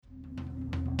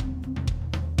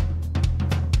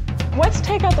What's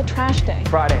take out the trash day?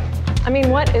 Friday. I mean,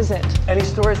 what is it? Any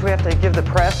stories we have to give the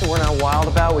press that we're not wild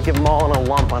about, we give them all in a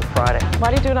lump on Friday. Why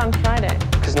do you do it on Friday?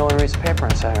 Because no one reads the paper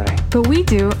on Saturday. But we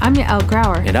do. I'm Yael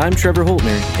Grauer. And I'm Trevor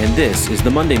Holtner, and this is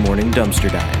the Monday Morning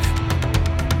Dumpster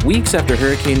Dive. Weeks after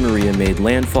Hurricane Maria made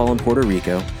landfall in Puerto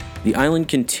Rico, the island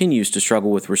continues to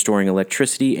struggle with restoring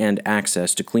electricity and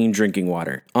access to clean drinking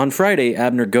water. On Friday,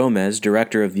 Abner Gomez,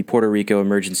 director of the Puerto Rico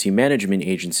Emergency Management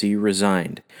Agency,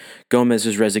 resigned.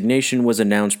 Gomez's resignation was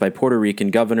announced by Puerto Rican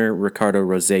Governor Ricardo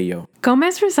Rosello.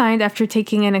 Gomez resigned after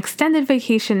taking an extended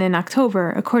vacation in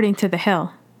October, according to The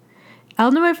Hill.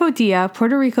 El Nuevo Dia,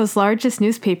 Puerto Rico's largest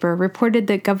newspaper, reported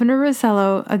that Governor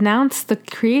Rosello announced the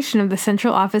creation of the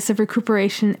Central Office of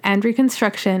Recuperation and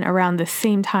Reconstruction around the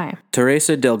same time.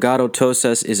 Teresa Delgado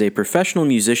Tosas is a professional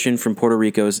musician from Puerto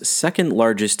Rico's second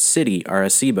largest city,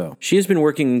 Arecibo. She has been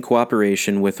working in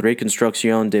cooperation with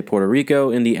Reconstrucción de Puerto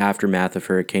Rico in the aftermath of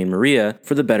Hurricane Maria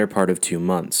for the better part of 2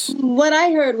 months. What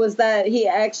I heard was that he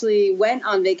actually went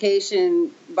on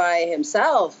vacation by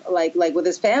himself, like with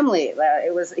his family.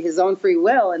 It was his own free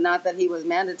will, and not that he was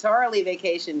mandatorily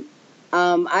vacation.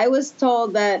 I was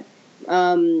told that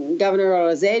Governor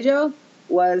Rosello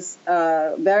was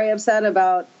very upset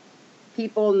about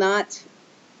people not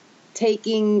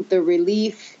taking the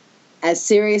relief as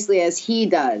seriously as he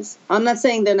does. I'm not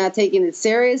saying they're not taking it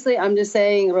seriously. I'm just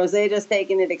saying Rosello's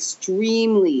taking it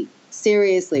extremely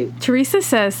seriously. Teresa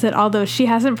says that although she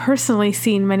hasn't personally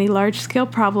seen many large-scale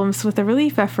problems with the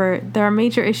relief effort, there are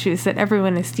major issues that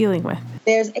everyone is dealing with.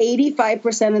 There's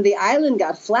 85% of the island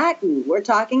got flattened. We're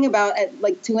talking about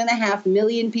like 2.5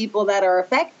 million people that are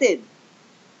affected.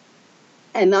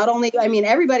 And not only,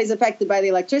 everybody's affected by the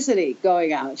electricity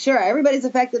going out. Sure, everybody's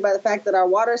affected by the fact that our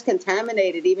water is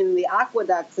contaminated, even the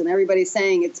aqueducts, and everybody's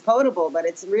saying it's potable, but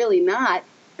it's really not.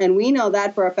 And we know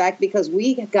that for a fact because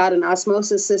we got an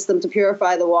osmosis system to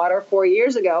purify the water 4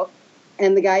 years ago,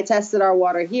 and the guy tested our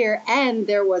water here. And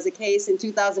there was a case in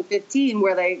 2015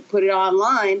 where they put it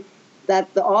online that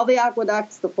all the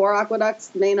aqueducts, the 4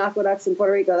 aqueducts, main aqueducts in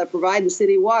Puerto Rico that provide the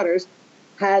city waters,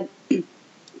 had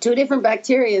 2 different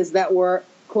bacteria that were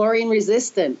chlorine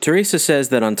resistant. Teresa says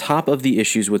that on top of the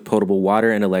issues with potable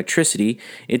water and electricity,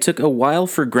 it took a while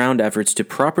for ground efforts to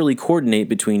properly coordinate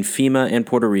between FEMA and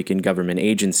Puerto Rican government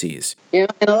agencies.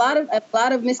 And a lot of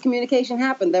miscommunication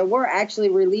happened. There were actually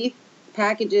relief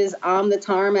packages on the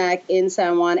tarmac in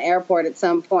San Juan Airport at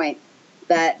some point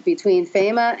that between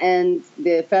FEMA and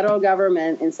the federal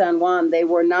government in San Juan, they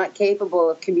were not capable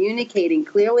of communicating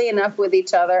clearly enough with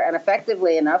each other and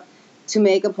effectively enough to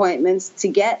make appointments to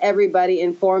get everybody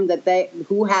informed that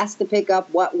who has to pick up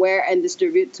what, where, and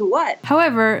distribute to what.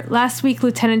 However, last week,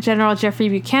 Lieutenant General Jeffrey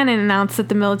Buchanan announced that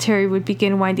the military would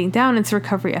begin winding down its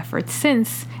recovery efforts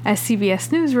since, as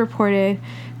CBS News reported,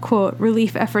 quote,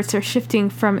 relief efforts are shifting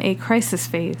from a crisis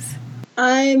phase.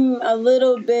 I'm a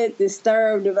little bit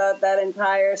disturbed about that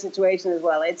entire situation as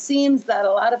well. It seems that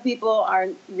a lot of people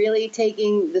aren't really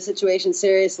taking the situation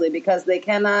seriously because they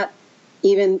cannot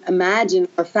even imagine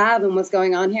or fathom what's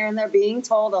going on here, and they're being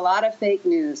told a lot of fake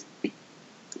news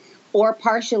or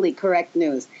partially correct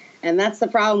news. And that's the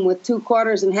problem with 2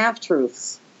 quarters and half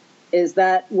truths, is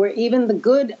that where even the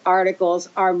good articles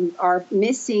are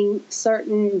missing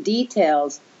certain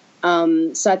details,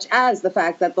 such as the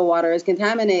fact that the water is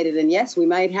contaminated. And yes, we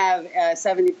might have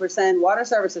 70% water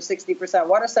service or 60%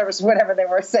 water service, whatever they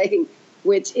were saying,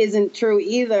 which isn't true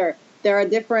either. There are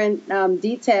different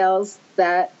details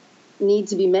that need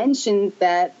to be mentioned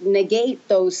that negate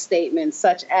those statements,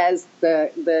 such as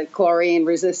the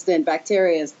chlorine-resistant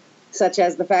bacteria, such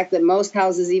as the fact that most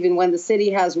houses, even when the city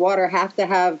has water, have to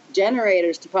have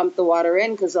generators to pump the water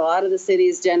in because a lot of the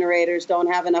city's generators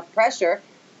don't have enough pressure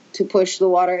to push the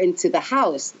water into the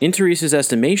house. In Teresa's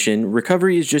estimation,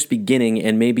 recovery is just beginning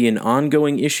and may be an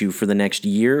ongoing issue for the next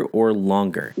year or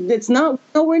longer. It's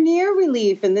nowhere near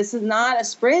relief, and this is not a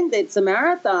sprint, it's a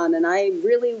marathon. And I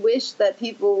really wish that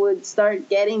people would start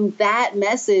getting that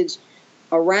message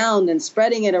around and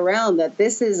spreading it around, that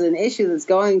this is an issue that's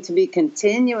going to be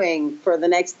continuing for the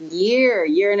next year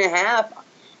and a half.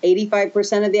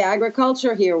 85% of the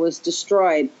agriculture here was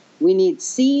destroyed. We need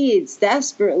seeds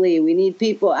desperately. We need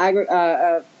people,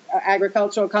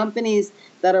 agricultural companies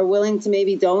that are willing to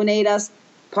maybe donate us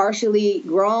partially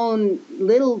grown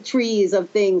little trees of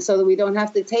things so that we don't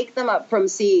have to take them up from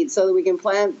seed, so that we can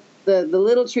plant the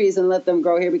little trees and let them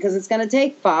grow here, because it's going to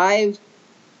take 5,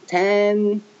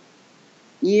 10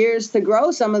 years to grow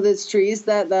some of these trees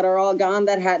that are all gone,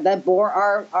 that bore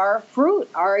our fruit,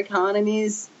 our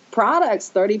economy's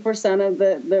products, 30% of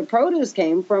the produce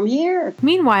came from here.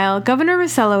 Meanwhile, Governor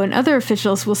Rosello and other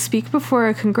officials will speak before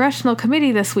a congressional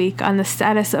committee this week on the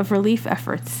status of relief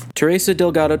efforts. Teresa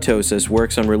Delgado Tosas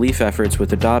works on relief efforts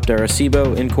with Adopt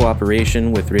Arecibo in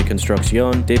cooperation with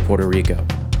Reconstrucción de Puerto Rico.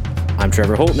 I'm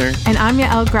Trevor Holtner. And I'm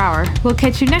Yael Grauer. We'll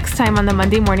catch you next time on the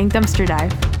Monday Morning Dumpster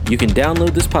Dive. You can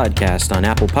download this podcast on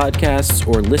Apple Podcasts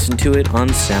or listen to it on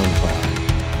SoundCloud.